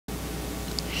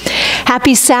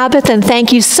Happy Sabbath, and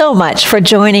thank you so much for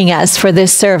joining us for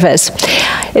this service.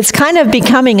 It's kind of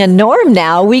becoming a norm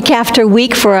now, week after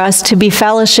week, for us to be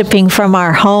fellowshipping from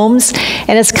our homes,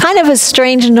 and it's kind of a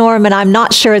strange norm, and I'm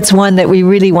not sure it's one that we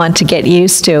really want to get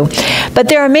used to. But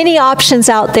there are many options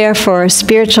out there for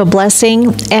spiritual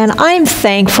blessing, and I'm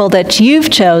thankful that you've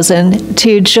chosen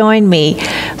to join me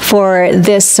for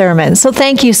this sermon. So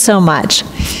thank you so much.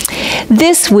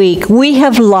 This week, we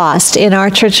have lost in our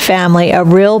church family a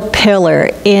real pillar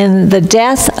in the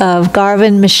death of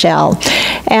Garvin Michelle.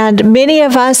 And many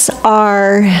of us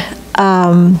are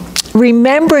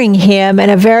remembering him in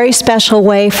a very special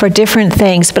way for different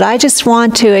things. But I just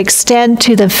want to extend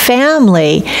to the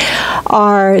family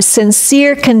our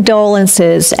sincere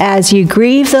condolences as you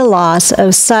grieve the loss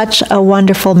of such a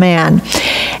wonderful man.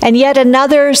 And yet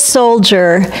another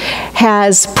soldier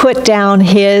has put down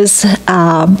his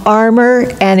armor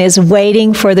and is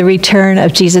waiting for the return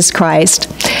of Jesus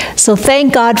Christ. So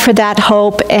thank God for that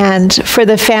hope, and for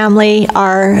the family,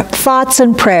 our thoughts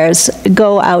and prayers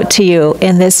go out to you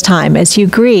in this time as you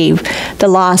grieve the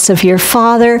loss of your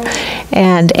father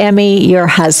and Emmy, your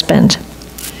husband.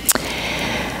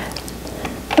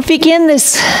 I begin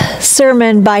this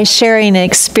sermon by sharing an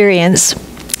experience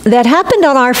that happened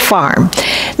on our farm.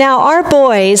 Now, our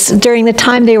boys, during the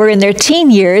time they were in their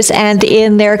teen years and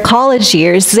in their college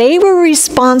years, they were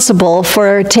responsible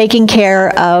for taking care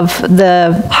of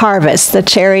the harvest, the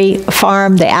cherry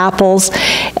farm, the apples,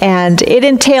 and it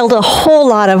entailed a whole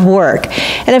lot of work.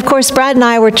 And of course, Brad and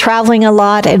I were traveling a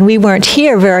lot, and we weren't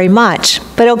here very much.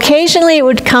 But occasionally it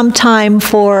would come time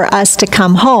for us to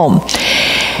come home.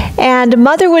 And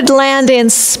Mother would land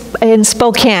in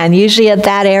Spokane, usually at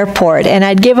that airport, and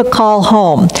I'd give a call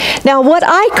home. Now, what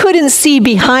I couldn't see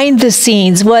behind the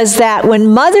scenes was that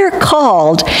when Mother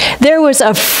called, there was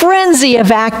a frenzy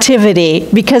of activity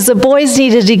because the boys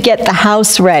needed to get the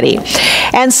house ready.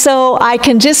 And so I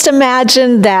can just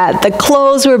imagine that the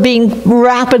clothes were being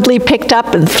rapidly picked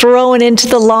up and thrown into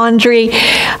the laundry.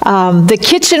 The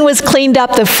kitchen was cleaned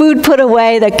up, the food put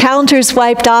away, the counters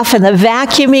wiped off, and the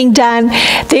vacuuming done.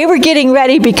 They were getting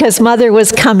ready because Mother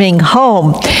was coming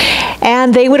home.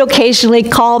 And they would occasionally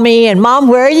call me and, Mom,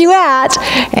 where are you at?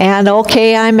 And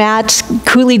okay, I'm at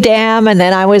Cooley Dam, and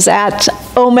then I was at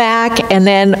Omak, and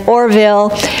then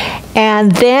Orville.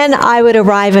 And then I would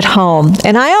arrive at home.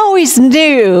 And I always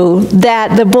knew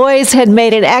that the boys had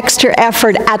made an extra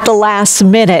effort at the last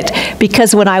minute,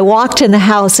 because when I walked in the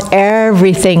house,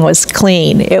 everything was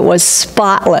clean. It was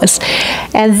spotless.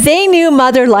 And they knew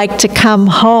Mother liked to come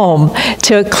home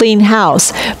to a clean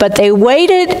house. But they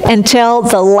waited until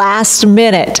the last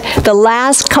minute, the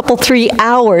last couple, 3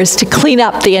 hours, to clean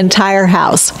up the entire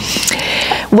house.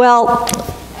 Well,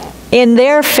 in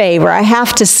their favor, I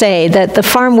have to say that the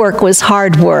farm work was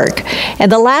hard work.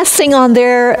 And the last thing on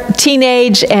their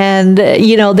teenage and,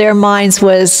 their minds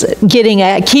was keeping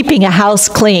a house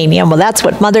clean. Well, that's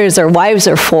what mothers or wives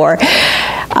are for.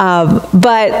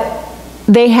 But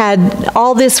they had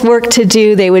all this work to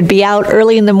do. They would be out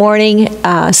early in the morning,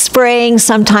 spraying,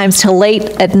 sometimes till late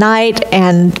at night,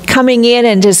 and coming in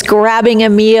and just grabbing a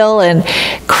meal and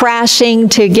crashing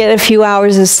to get a few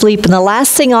hours of sleep. And the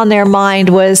last thing on their mind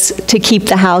was to keep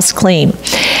the house clean.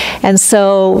 And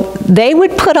so they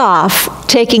would put off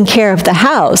taking care of the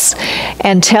house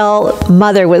until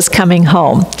Mother was coming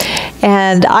home.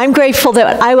 And I'm grateful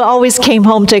that I always came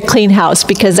home to a clean house,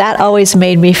 because that always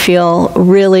made me feel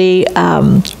really,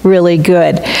 really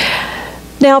good.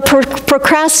 Now,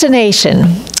 procrastination.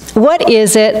 What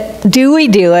is it? Do we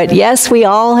do it? Yes, we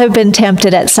all have been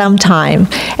tempted at some time.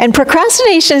 And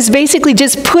procrastination is basically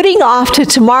just putting off to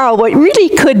tomorrow what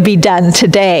really could be done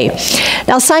today.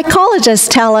 Now, psychologists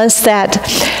tell us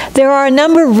that there are a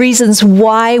number of reasons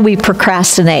why we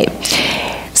procrastinate.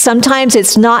 Sometimes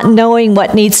it's not knowing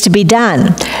what needs to be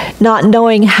done, not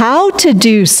knowing how to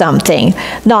do something,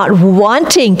 not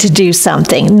wanting to do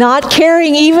something, not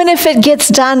caring even if it gets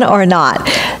done or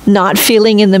not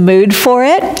feeling in the mood for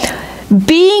it,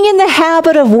 being in the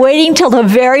habit of waiting till the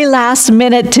very last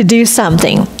minute to do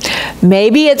something.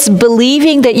 Maybe it's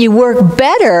believing that you work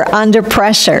better under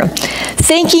pressure,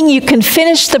 thinking you can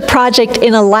finish the project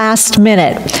in a last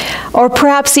minute, or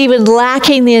perhaps even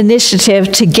lacking the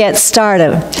initiative to get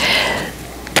started.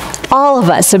 All of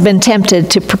us have been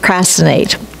tempted to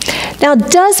procrastinate. Now,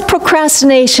 does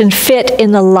procrastination fit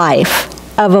in the life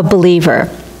of a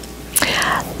believer?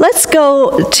 Let's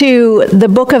go to the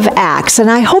book of Acts,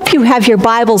 and I hope you have your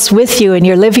Bibles with you in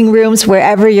your living rooms,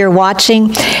 wherever you're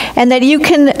watching. and that you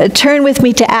can turn with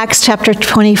me to Acts chapter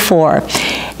 24.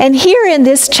 And here in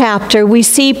this chapter, we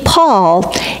see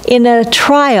Paul in a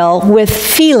trial with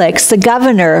Felix, the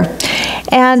governor.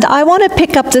 And I want to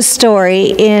pick up the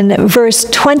story in verse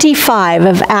 25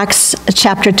 of Acts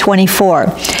chapter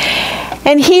 24.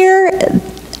 And here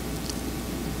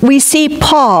we see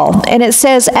Paul, and it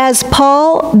says, as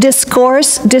Paul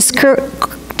discoursed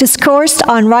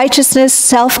on righteousness,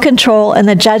 self-control, and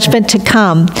the judgment to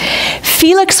come,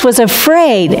 Felix was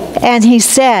afraid, and he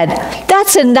said,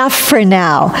 that's enough for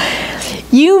now.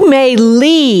 You may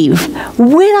leave.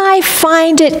 When I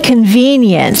find it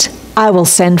convenient, I will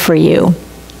send for you.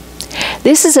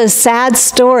 This is a sad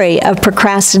story of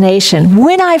procrastination.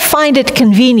 When I find it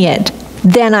convenient,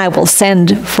 then I will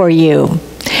send for you.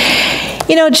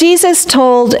 You know, Jesus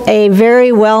told a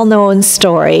very well-known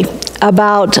story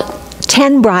about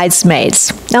 10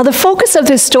 bridesmaids. Now, the focus of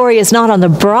this story is not on the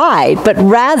bride, but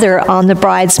rather on the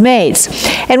bridesmaids.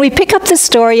 And we pick up the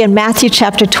story in Matthew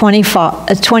chapter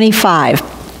 25.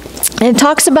 And it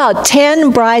talks about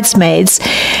 10 bridesmaids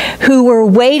who were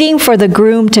waiting for the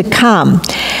groom to come.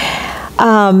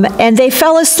 And they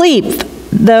fell asleep.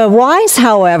 The wise,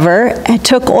 however,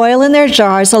 took oil in their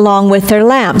jars along with their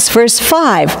lamps. Verse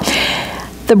 5.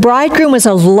 The bridegroom was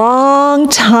a long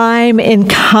time in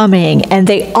coming, and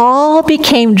they all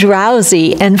became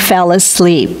drowsy and fell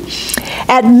asleep.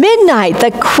 At midnight,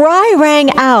 the cry rang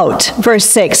out. Verse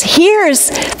 6, here's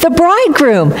the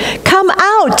bridegroom. Come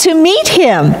out to meet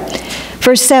him.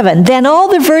 Verse 7, then all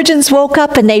the virgins woke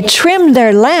up and they trimmed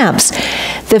their lamps.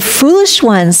 The foolish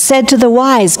ones said to the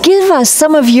wise, give us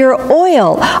some of your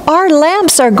oil. Our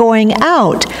lamps are going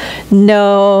out.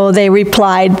 No, they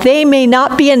replied, there may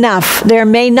not be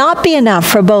enough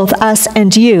for both us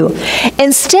and you.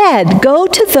 Instead, go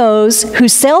to those who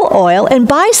sell oil and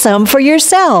buy some for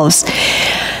yourselves.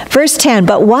 Verse 10,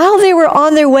 but while they were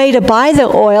on their way to buy the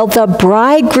oil, the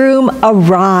bridegroom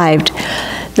arrived.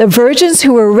 The virgins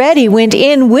who were ready went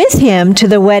in with him to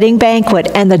the wedding banquet,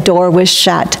 and the door was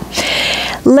shut.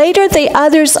 Later the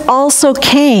others also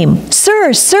came.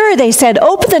 Sir, sir, they said,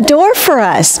 open the door for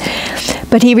us.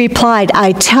 But he replied,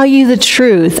 I tell you the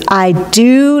truth, I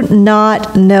do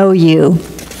not know you.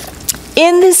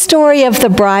 In this story of the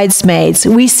bridesmaids,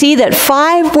 we see that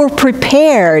 5 were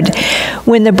prepared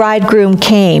when the bridegroom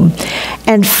came,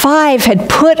 and 5 had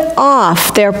put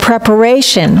off their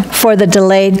preparation for the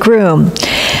delayed groom.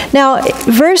 Now,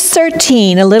 verse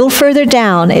 13, a little further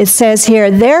down, it says here,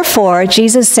 therefore,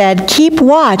 Jesus said, keep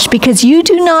watch, because you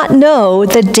do not know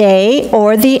the day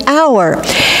or the hour.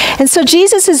 And so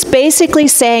Jesus is basically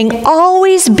saying,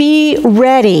 always be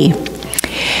ready.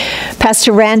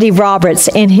 Pastor Randy Roberts,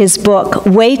 in his book,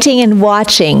 Waiting and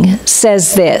Watching,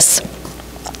 says this,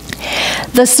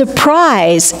 the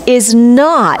surprise is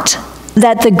not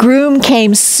that the groom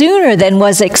came sooner than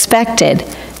was expected.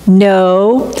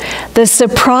 No, the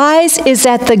surprise is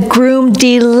that the groom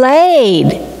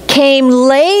came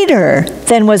later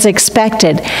than was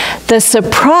expected. The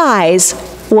surprise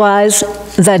was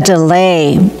the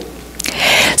delay.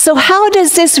 So how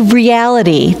does this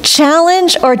reality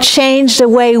challenge or change the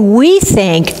way we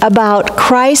think about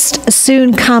Christ's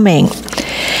soon coming?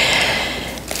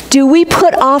 Do we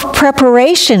put off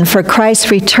preparation for Christ's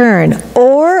return,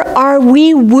 or are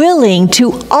we willing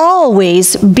to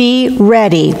always be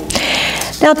ready?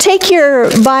 Now take your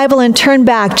Bible and turn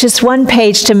back just one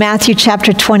page to Matthew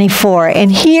chapter 24.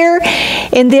 And here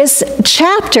in this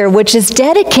chapter, which is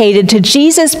dedicated to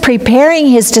Jesus preparing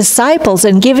his disciples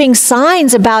and giving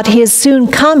signs about his soon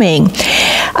coming,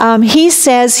 he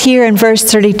says here in verse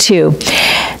 32,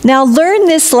 now learn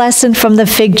this lesson from the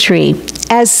fig tree.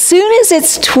 As soon as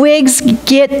its twigs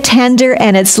get tender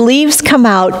and its leaves come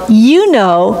out, you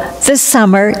know the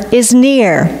summer is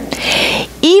near.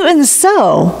 Even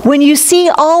so, when you see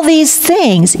all these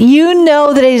things, you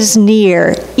know that it is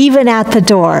near, even at the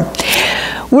door.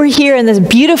 We're here in the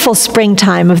beautiful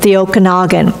springtime of the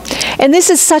Okanagan, and this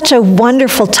is such a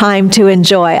wonderful time to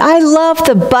enjoy. I love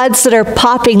the buds that are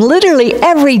popping literally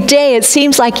every day. It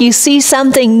seems like you see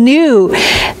something new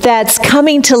that's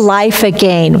coming to life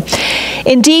again.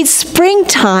 Indeed,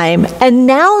 springtime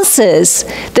announces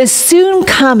the soon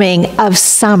coming of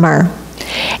summer.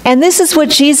 And this is what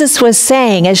Jesus was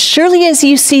saying, as surely as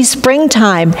you see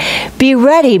springtime, be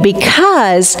ready,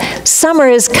 because summer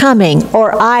is coming,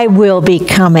 or I will be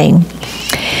coming.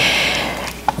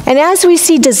 And as we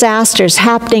see disasters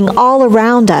happening all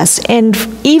around us, and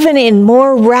even in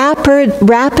more rapid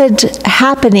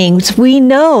happenings, we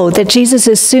know that Jesus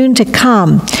is soon to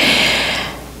come.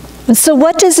 So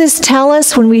what does this tell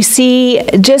us when we see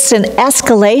just an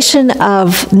escalation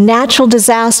of natural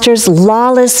disasters,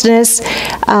 lawlessness,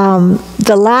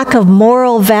 the lack of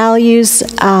moral values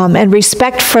and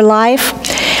respect for life.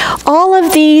 All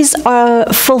of these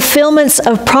fulfillments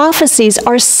of prophecies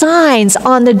are signs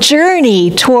on the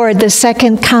journey toward the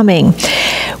second coming,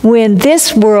 when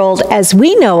this world as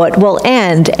we know it will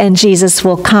end and Jesus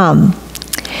will come.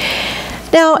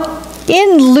 Now,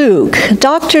 in Luke,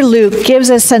 Dr. Luke gives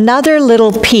us another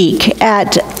little peek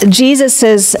at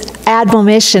Jesus'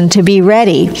 admonition to be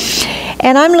ready.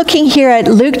 And I'm looking here at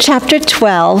Luke chapter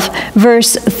 12,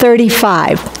 verse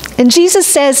 35. And Jesus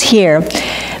says here,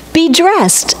 "Be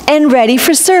dressed and ready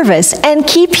for service, and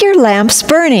keep your lamps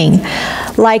burning,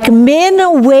 like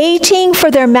men waiting for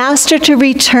their master to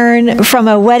return from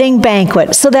a wedding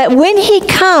banquet, so that when he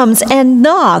comes and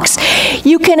knocks,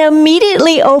 you can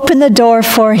immediately open the door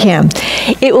for him.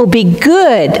 It will be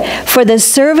good for the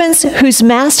servants whose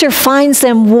master finds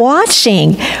them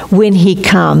watching when he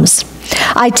comes.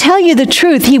 I tell you the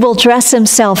truth, he will dress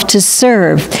himself to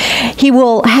serve. He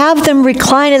will have them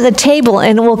recline at the table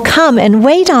and will come and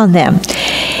wait on them.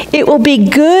 It will be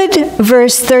good,"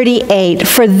 verse 38,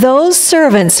 "for those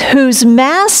servants whose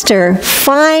master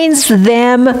finds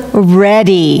them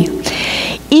ready,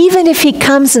 even if he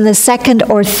comes in the second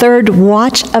or third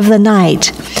watch of the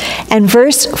night." And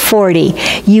verse 40,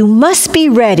 "You must be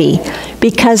ready,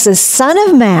 because the Son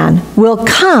of Man will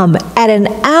come at an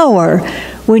hour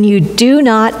when you do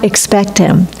not expect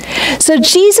him." So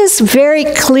Jesus very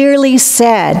clearly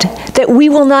said that we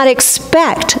will not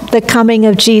expect the coming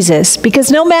of Jesus,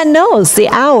 because no man knows the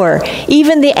hour.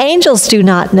 Even the angels do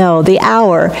not know the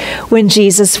hour when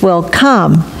Jesus will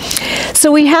come.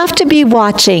 So we have to be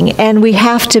watching and we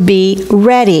have to be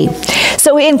ready.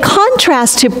 So in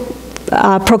contrast to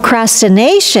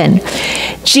procrastination,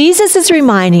 Jesus is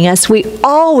reminding us we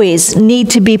always need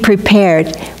to be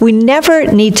prepared. We never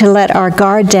need to let our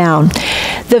guard down.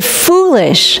 The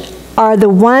foolish are the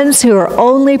ones who are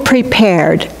only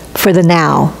prepared for the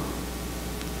now.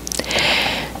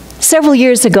 Several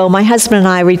years ago, my husband and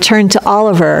I returned to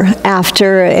Oliver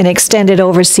after an extended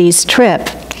overseas trip.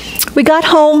 We got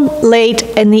home late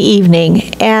in the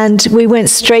evening and we went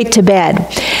straight to bed.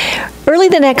 Early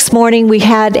the next morning, we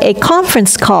had a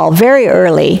conference call very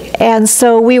early, and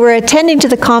so we were attending to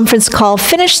the conference call,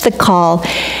 finished the call,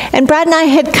 and Brad and I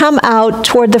had come out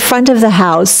toward the front of the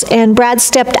house, and Brad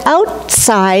stepped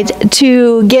outside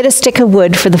to get a stick of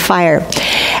wood for the fire.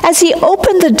 As he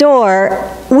opened the door,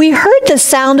 we heard the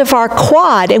sound of our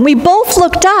quad, and we both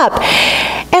looked up,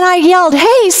 and I yelled,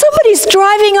 "Hey, somebody's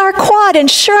driving our quad," and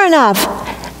sure enough,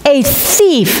 a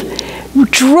thief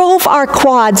drove our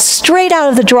quad straight out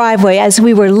of the driveway as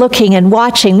we were looking and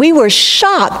watching. We were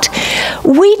shocked.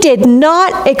 We did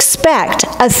not expect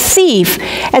a thief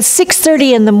at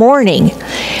 6:30 in the morning.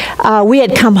 We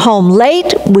had come home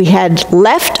late. We had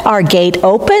left our gate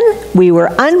open. We were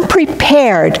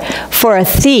unprepared for a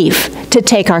thief to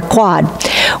take our quad.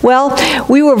 Well,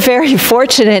 we were very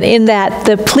fortunate in that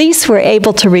the police were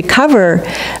able to recover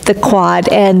the quad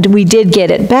and we did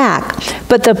get it back.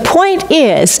 But the point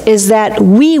is that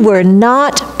we were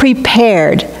not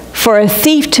prepared for a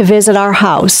thief to visit our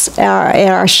house,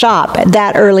 our shop,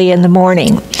 that early in the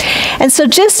morning. And so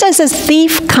just as a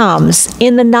thief comes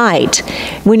in the night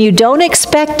when you don't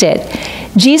expect it,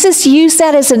 Jesus used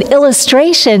that as an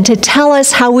illustration to tell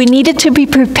us how we needed to be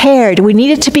prepared. We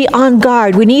needed to be on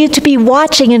guard. We needed to be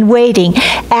watching and waiting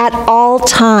at all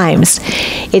times.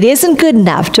 It isn't good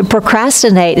enough to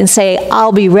procrastinate and say,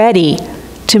 "I'll be ready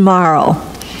tomorrow."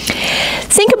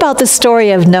 Think about the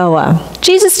story of Noah.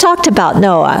 Jesus talked about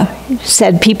Noah. He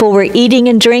said people were eating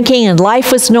and drinking and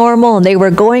life was normal and they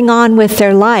were going on with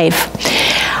their life.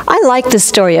 I like the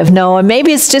story of Noah.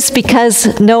 Maybe it's just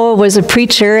because Noah was a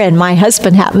preacher and my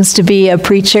husband happens to be a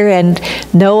preacher, and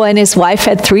Noah and his wife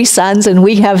had 3 sons and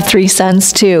we have 3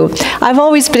 sons too. I've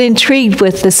always been intrigued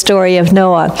with the story of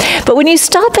Noah. But when you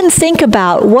stop and think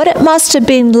about what it must have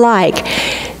been like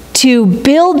to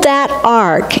build that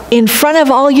ark in front of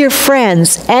all your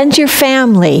friends and your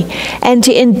family, and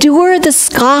to endure the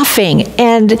scoffing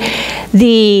and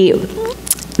the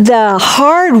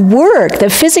hard work, the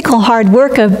physical hard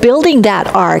work of building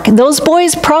that ark. And those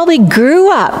boys probably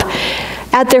grew up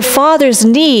at their father's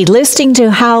knee, listening to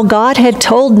how God had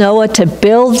told Noah to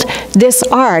build this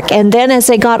ark. And then as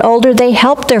they got older, they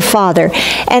helped their father.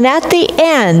 And at the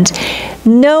end,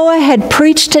 Noah had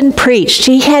preached and preached.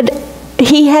 He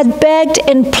had begged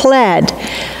and pled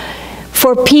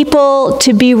for people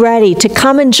to be ready to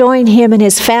come and join him and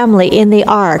his family in the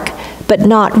ark, but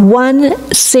not one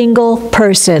single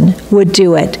person would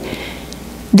do it.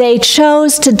 They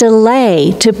chose to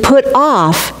delay, to put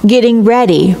off getting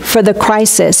ready for the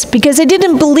crisis because they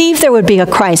didn't believe there would be a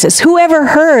crisis. Whoever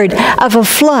heard of a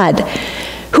flood?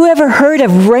 Who ever heard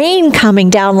of rain coming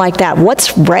down like that?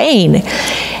 What's rain?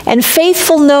 And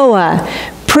faithful Noah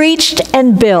preached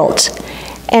and built.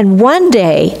 And one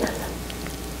day,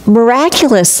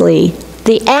 miraculously,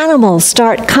 the animals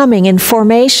start coming in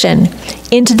formation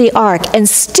into the ark. And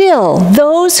still,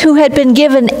 those who had been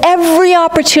given every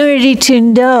opportunity to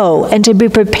know and to be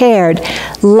prepared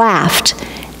laughed.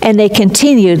 And they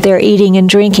continued their eating and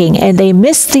drinking. And they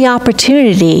missed the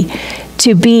opportunity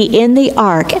to be in the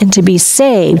ark and to be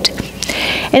saved.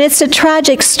 And it's a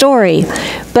tragic story,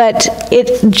 but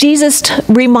Jesus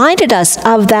reminded us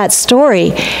of that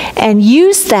story and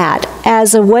used that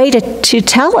as a way to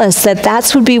tell us that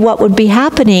that's would be what would be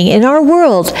happening in our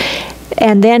world,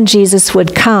 and then Jesus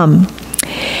would come.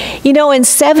 You know, in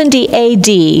 70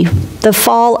 A.D., the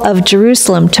fall of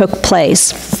Jerusalem took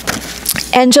place.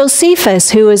 And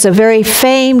Josephus, who is a very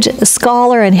famed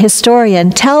scholar and historian,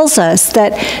 tells us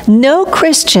that no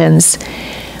Christians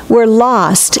were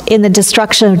lost in the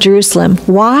destruction of Jerusalem.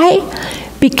 Why?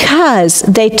 Because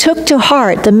they took to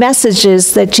heart the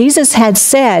messages that Jesus had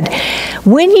said,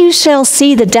 when you shall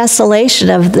see the desolation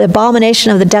of the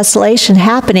abomination of the desolation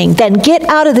happening, then get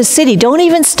out of the city. Don't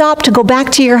even stop to go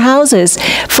back to your houses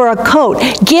for a coat.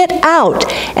 Get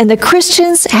out. And the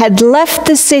Christians had left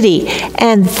the city,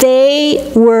 and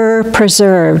they were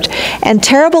preserved. And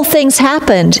terrible things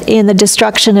happened in the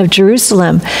destruction of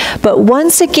Jerusalem. But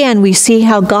once again, we see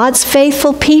how God's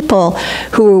faithful people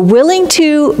who were willing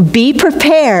to be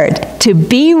prepared, to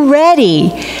be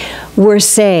ready, were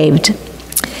saved.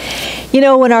 You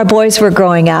know, when our boys were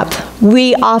growing up,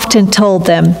 we often told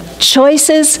them,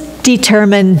 choices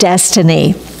determine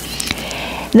destiny.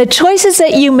 The choices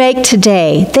that you make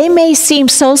today, they may seem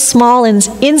so small and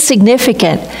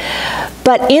insignificant,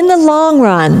 but in the long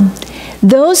run,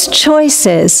 those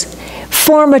choices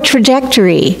form a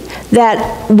trajectory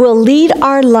that will lead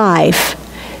our life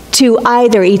to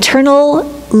either eternal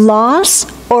loss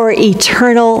or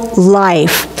eternal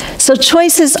life. So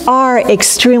choices are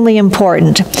extremely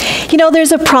important. You know,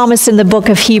 there's a promise in the book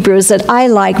of Hebrews that I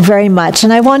like very much,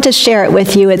 and I want to share it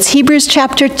with you. It's Hebrews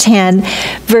chapter 10,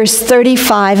 verse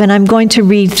 35, and I'm going to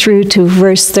read through to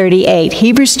verse 38.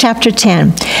 Hebrews chapter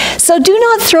 10. So do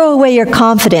not throw away your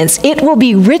confidence. It will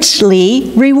be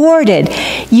richly rewarded.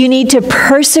 You need to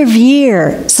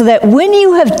persevere so that when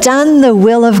you have done the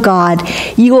will of God,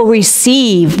 you will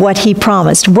receive what he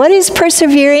promised. What is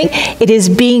persevering? It is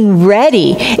being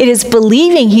ready. It is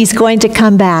believing he's going to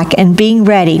come back and being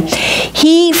ready.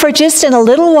 He, for just in a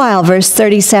little while, verse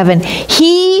 37,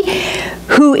 he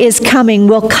who is coming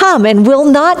will come and will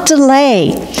not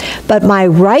delay, but my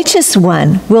righteous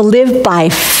one will live by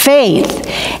faith.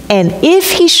 And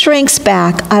if he shrinks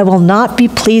back, I will not be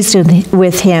pleased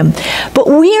with him. But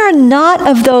we are not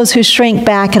of those who shrink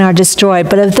back and are destroyed,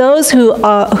 but of those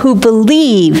who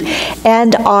believe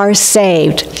and are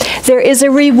saved. There is a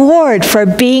reward for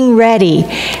being ready,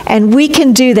 and we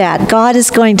can do that. God is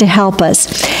going to help us.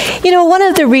 You know, one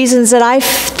of the reasons that I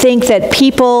think that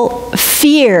people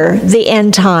fear the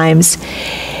end times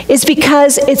is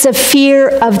because it's a fear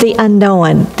of the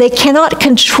unknown. They cannot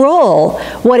control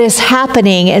what is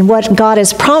happening and what God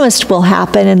has promised will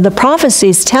happen, and the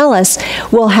prophecies tell us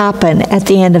will happen at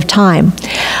the end of time.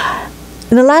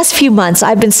 In the last few months,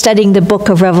 I've been studying the book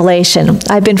of Revelation.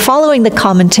 I've been following the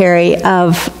commentary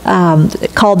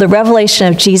called The Revelation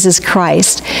of Jesus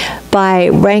Christ by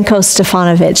Ranko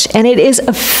Stefanovic, and it is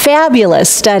a fabulous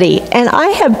study. And I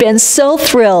have been so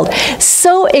thrilled,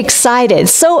 so excited,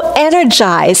 so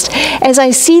energized as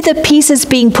I see the pieces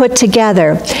being put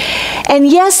together. And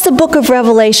yes, the book of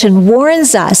Revelation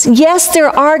warns us. Yes, there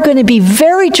are going to be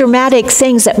very dramatic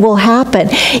things that will happen.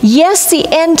 Yes, the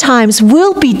end times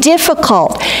will be difficult.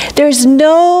 There's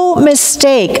no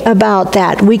mistake about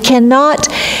that. We cannot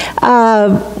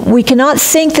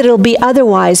think that it'll be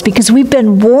otherwise, because we've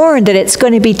been warned that it's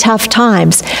going to be tough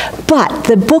times. But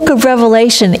the book of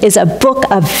Revelation is a book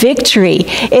of victory.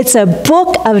 It's a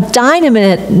book of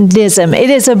dynamism. It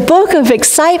is a book of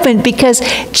excitement because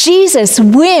Jesus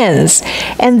wins.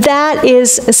 And that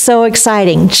is so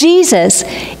exciting. Jesus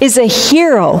is a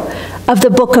hero of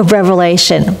the book of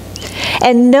Revelation.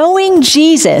 And knowing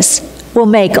Jesus will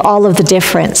make all of the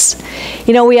difference.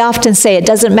 You know, we often say it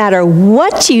doesn't matter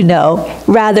what you know,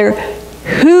 rather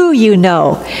who you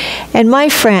know. And my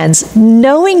friends,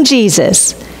 knowing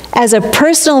Jesus as a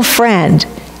personal friend,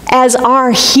 as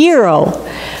our hero,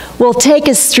 will take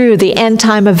us through the end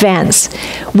time events.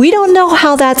 We don't know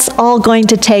how that's all going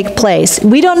to take place.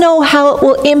 We don't know how it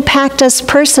will impact us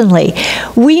personally.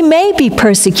 We may be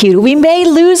persecuted. We may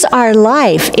lose our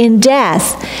life in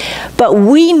death. But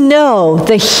we know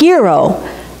the hero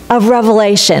of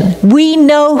Revelation. We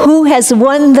know who has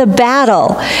won the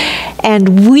battle,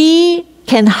 and we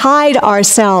can hide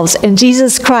ourselves in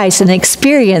Jesus Christ and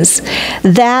experience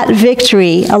that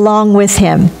victory along with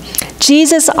him.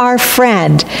 Jesus, our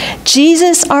friend,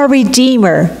 Jesus, our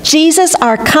Redeemer, Jesus,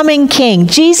 our coming King,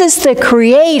 Jesus, the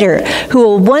Creator, who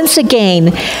will once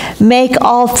again make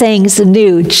all things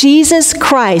new. Jesus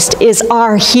Christ is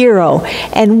our hero,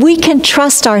 and we can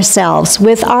trust ourselves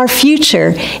with our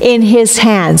future in his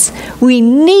hands. We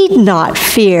need not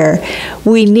fear.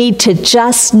 We need to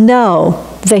just know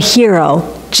the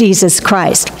hero, Jesus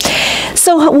Christ.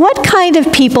 So what kind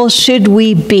of people should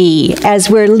we be as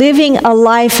we're living a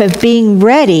life of being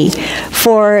ready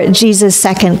for Jesus'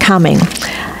 second coming?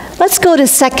 Let's go to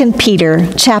 2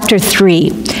 Peter chapter 3.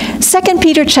 2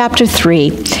 Peter chapter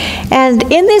 3. And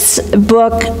in this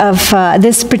book of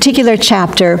this particular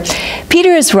chapter,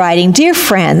 Peter is writing, dear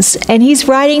friends, and he's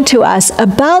writing to us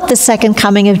about the second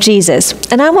coming of Jesus.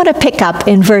 And I want to pick up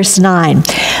in verse 9.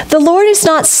 The Lord is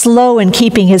not slow in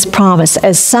keeping his promise,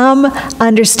 as some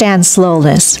understand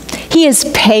slowness. He is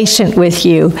patient with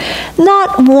you,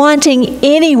 not wanting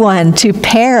anyone to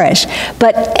perish,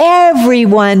 but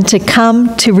everyone to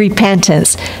come to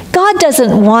repentance. God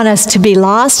doesn't want us to be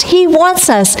lost. He wants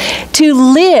us to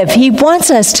live. He wants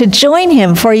us to join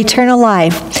him for eternal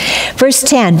life. Verse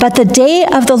 10, but the day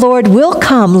of the Lord will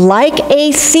come like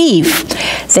a thief.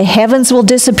 The heavens will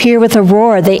disappear with a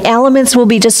roar. The elements will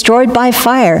be destroyed by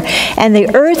fire, and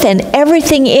the earth and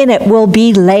everything in it will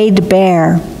be laid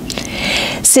bare.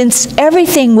 Since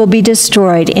everything will be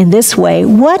destroyed in this way,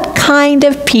 what kind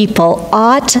of people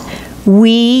ought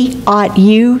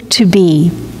you to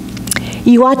be?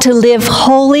 You ought to live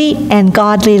holy and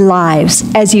godly lives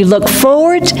as you look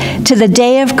forward to the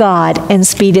day of God and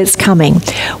speed its coming.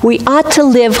 We ought to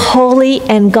live holy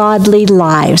and godly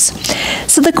lives.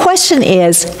 So the question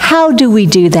is, how do we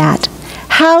do that?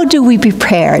 How do we be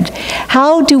prepared?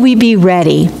 How do we be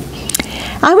ready?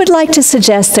 I would like to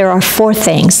suggest there are 4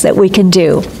 things that we can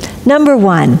do. Number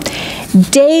 1,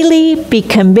 daily be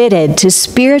committed to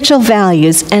spiritual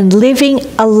values and living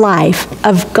a life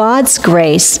of God's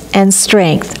grace and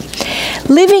strength.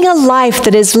 Living a life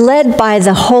that is led by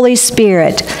the Holy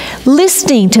Spirit,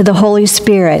 listening to the Holy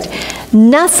Spirit,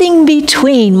 nothing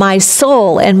between my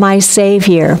soul and my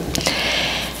Savior.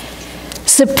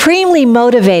 Supremely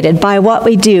motivated by what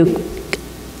we do,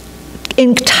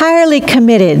 entirely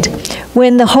committed.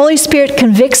 When the Holy Spirit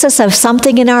convicts us of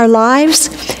something in our lives,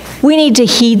 we need to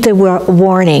heed the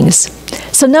warnings.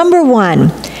 So number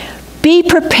 1, be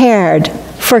prepared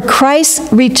for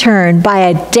Christ's return by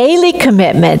a daily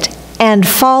commitment and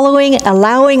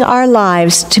allowing our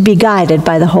lives to be guided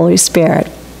by the Holy Spirit.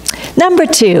 Number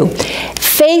 2,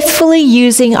 faithfully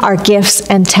using our gifts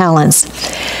and talents.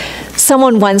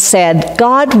 Someone once said,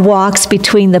 God walks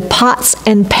between the pots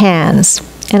and pans.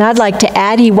 And I'd like to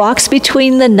add, he walks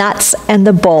between the nuts and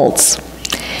the bolts.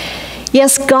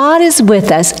 Yes, God is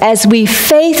with us as we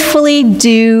faithfully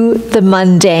do the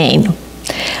mundane.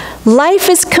 Life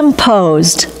is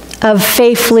composed of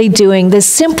faithfully doing the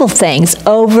simple things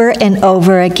over and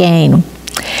over again.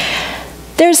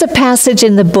 There's a passage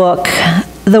in the book,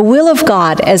 The Will of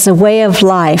God as a Way of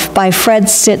Life by Fred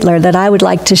Sittler that I would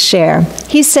like to share.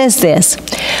 He says this,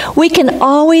 we can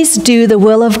always do the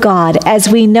will of God as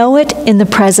we know it in the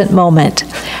present moment,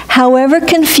 however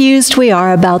confused we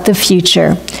are about the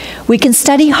future. We can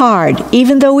study hard,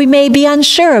 even though we may be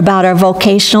unsure about our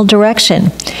vocational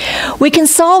direction. We can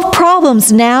solve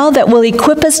problems now that will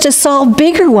equip us to solve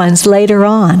bigger ones later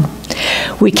on.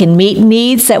 We can meet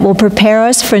needs that will prepare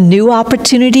us for new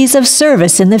opportunities of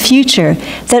service in the future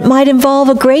that might involve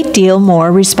a great deal more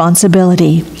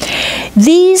responsibility.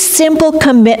 These simple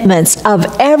commitments of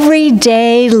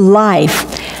everyday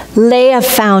life lay a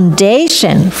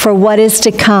foundation for what is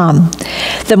to come.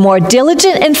 The more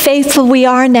diligent and faithful we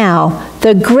are now,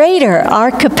 the greater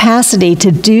our capacity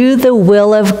to do the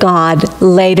will of God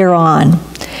later on.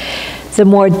 The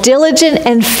more diligent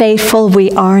and faithful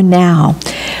we are now,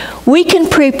 we can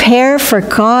prepare for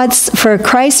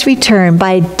Christ's return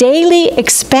by daily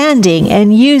expanding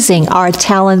and using our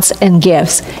talents and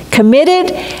gifts.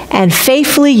 Committed and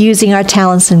faithfully using our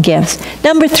talents and gifts.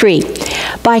 Number 3,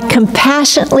 by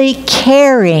compassionately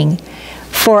caring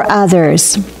for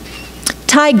others.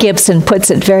 Ty Gibson puts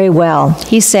it very well.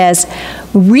 He says,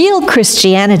 real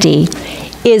Christianity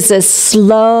is a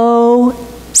slow,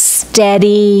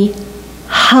 steady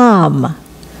hum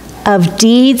of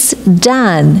deeds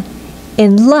done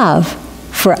in love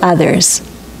for others.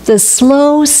 The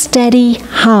slow, steady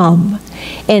hum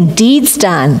and deeds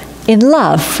done in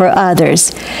love for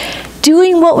others.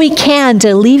 Doing what we can to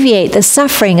alleviate the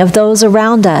suffering of those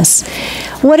around us.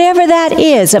 Whatever that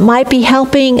is, it might be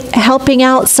helping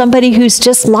out somebody who's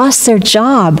just lost their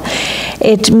job.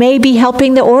 It may be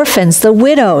helping the orphans, the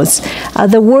widows,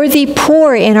 the worthy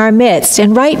poor in our midst.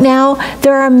 And right now,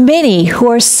 there are many who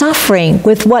are suffering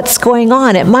with what's going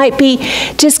on. It might be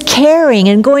just caring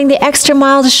and going the extra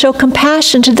mile to show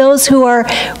compassion to those who are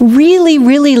really,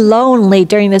 really lonely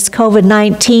during this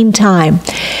COVID-19 time.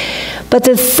 But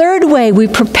the third way we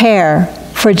prepare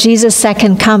for Jesus'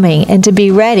 second coming and to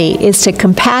be ready is to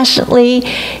compassionately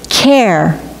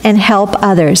care and help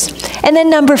others. And then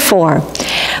number 4,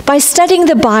 by studying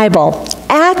the Bible,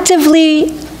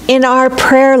 actively in our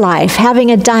prayer life, having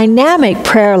a dynamic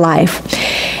prayer life,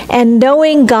 and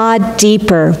knowing God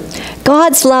deeper.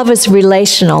 God's love is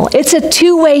relational. It's a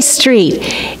two-way street.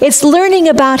 It's learning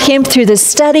about Him through the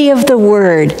study of the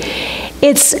Word.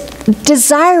 It's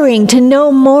desiring to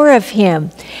know more of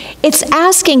Him. It's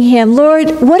asking Him,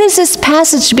 Lord, what does this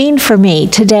passage mean for me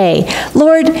today?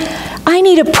 Lord, I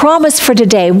need a promise for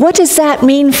today. What does that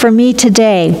mean for me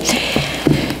today?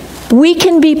 We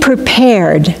can be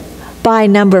prepared by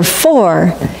number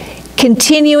 4,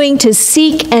 continuing to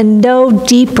seek and know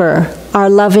deeper our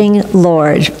loving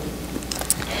Lord.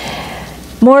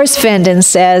 Morris Venden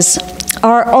says,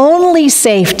 our only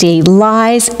safety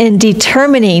lies in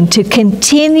determining to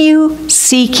continue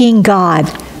seeking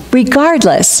God,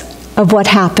 regardless of what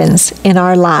happens in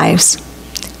our lives.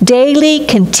 Daily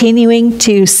continuing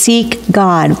to seek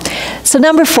God. So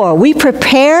number 4, we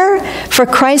prepare for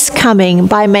Christ's coming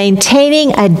by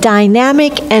maintaining a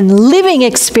dynamic and living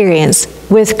experience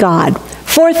with God.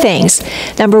 4 things.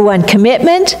 Number 1,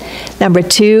 commitment. Number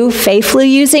 2, faithfully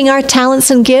using our talents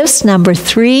and gifts. Number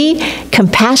 3,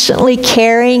 compassionately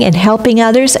caring and helping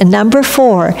others. And number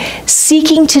 4,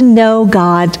 seeking to know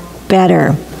God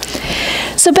better.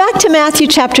 So back to Matthew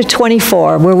chapter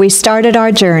 24, where we started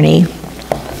our journey.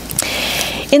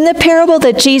 In the parable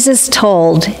that Jesus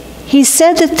told, He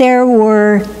said that there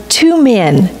were 2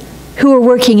 men who were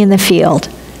working in the field,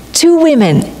 2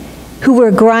 women who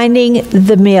were grinding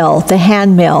the mill, the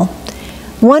hand mill.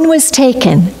 One was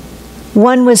taken,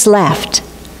 one was left.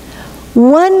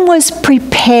 One was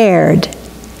prepared,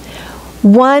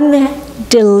 one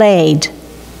delayed,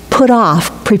 put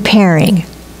off preparing.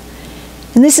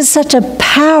 And this is such a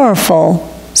powerful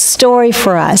story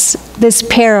for us, this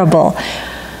parable.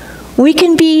 We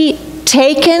can be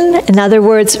taken, in other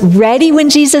words, ready when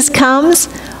Jesus comes,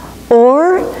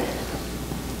 or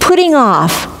putting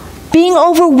off, being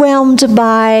overwhelmed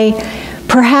by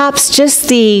perhaps just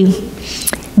the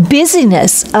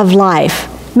busyness of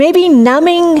life, maybe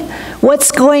numbing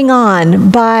what's going on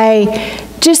by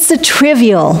just the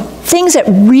trivial things that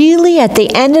really, at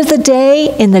the end of the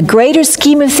day, in the greater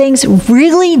scheme of things,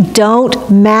 really don't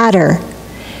matter.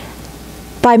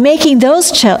 By making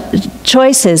those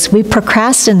choices, we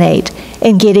procrastinate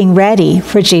in getting ready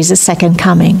for Jesus' second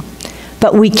coming.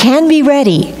 But we can be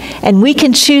ready, and we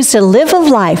can choose to live a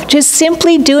life just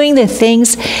simply doing the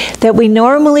things that we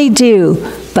normally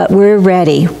do, but we're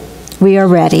ready. We are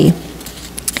ready.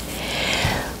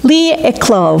 Lee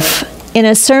Eclove, in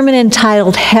a sermon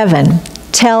entitled Heaven,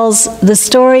 tells the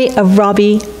story of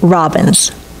Robbie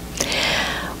Robbins.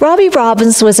 Robbie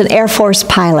Robbins was an Air Force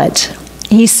pilot.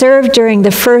 He served during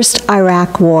the first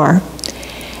Iraq War.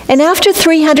 And after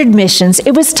 300 missions,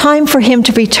 it was time for him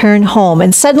to return home.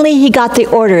 And suddenly he got the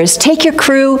orders, take your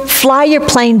crew, fly your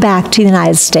plane back to the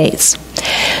United States.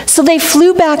 So they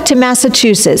flew back to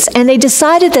Massachusetts, and they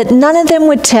decided that none of them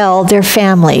would tell their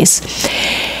families.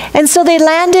 And so they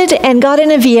landed and got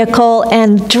in a vehicle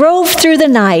and drove through the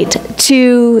night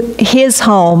to his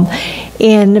home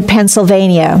in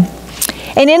Pennsylvania.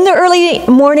 And in the early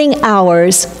morning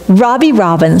hours, Robbie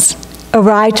Robbins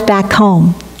arrived back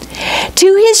home.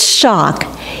 To his shock,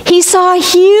 he saw a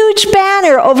huge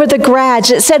banner over the garage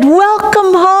that said,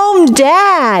 "Welcome home,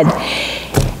 Dad."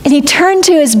 And he turned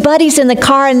to his buddies in the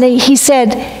car and he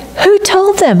said, "Who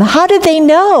told them? How did they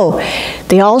know?"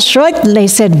 They all shrugged and they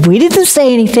said, "We didn't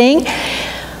say anything."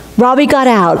 Robbie got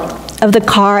out of the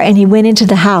car and he went into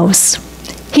the house.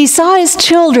 He saw his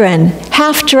children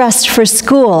half dressed for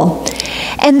school.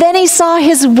 And then he saw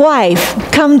his wife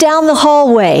come down the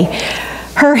hallway.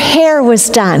 Her hair was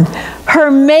done.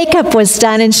 Her makeup was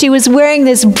done, and she was wearing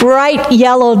this bright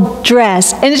yellow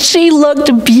dress, and she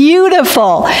looked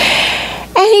beautiful.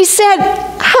 And he said,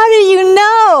 "How do you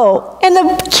know?" And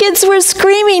the kids were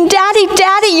screaming, "Daddy,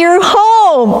 Daddy, you're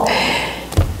home."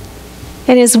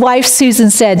 And his wife,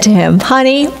 Susan, said to him,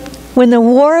 "Honey, when the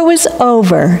war was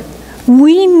over,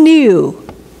 we knew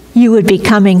you would be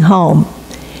coming home.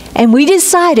 And we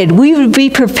decided we would be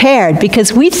prepared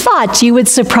because we thought you would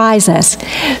surprise us.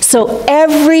 So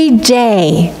every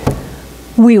day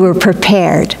we were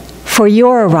prepared for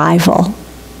your arrival.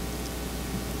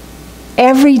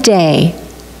 Every day,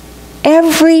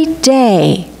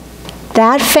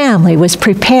 that family was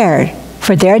prepared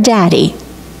for their daddy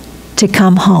to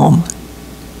come home.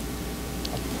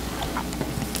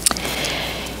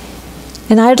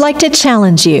 And I'd like to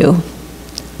challenge you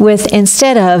with,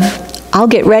 instead of, I'll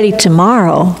get ready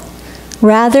tomorrow,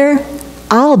 rather,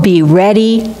 I'll be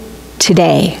ready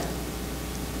today.